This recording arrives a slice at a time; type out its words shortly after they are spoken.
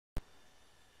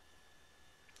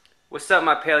What's up,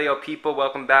 my paleo people?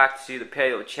 Welcome back to the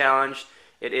Paleo Challenge.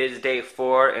 It is day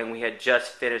 4 and we had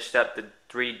just finished up the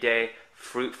 3-day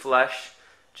fruit flush.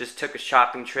 Just took a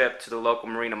shopping trip to the local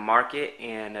marina market,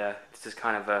 and this is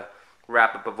kind of a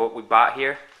wrap up of what we bought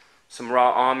here. Some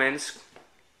raw almonds,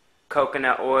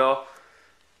 coconut oil,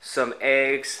 some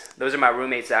eggs. Those are my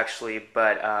roommates actually,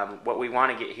 but what we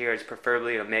want to get here is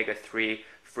preferably an omega-3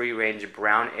 free range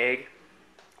brown egg.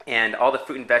 And all the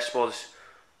fruit and vegetables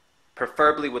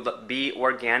preferably would be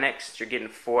organic, so you're getting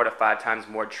 4 to 5 times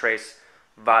more trace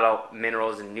vital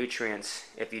minerals and nutrients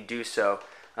if you do so.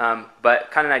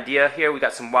 But kind of an idea here, we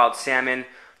got some wild salmon,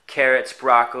 carrots,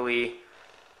 broccoli,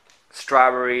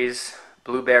 strawberries,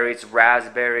 blueberries,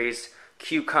 raspberries,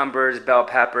 cucumbers, bell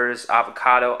peppers,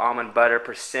 avocado, almond butter,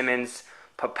 persimmons,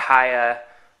 papaya,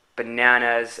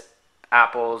 bananas,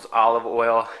 apples, olive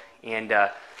oil, and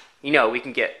we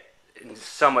can get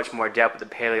so much more depth with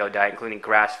the paleo diet, including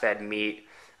grass-fed meat,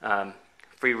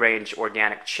 free-range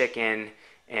organic chicken,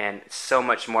 and so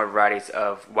much more varieties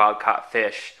of wild-caught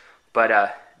fish.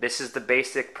 But this is the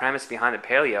basic premise behind the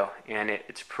paleo, and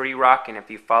it's pretty rocking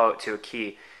if you follow it to a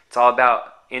key. It's all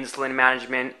about insulin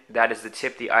management. That is the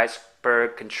tip of the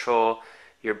iceberg. Control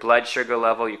your blood sugar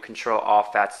level. You control all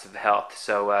facets of health.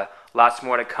 So lots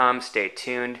more to come. Stay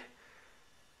tuned.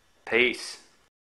 Peace.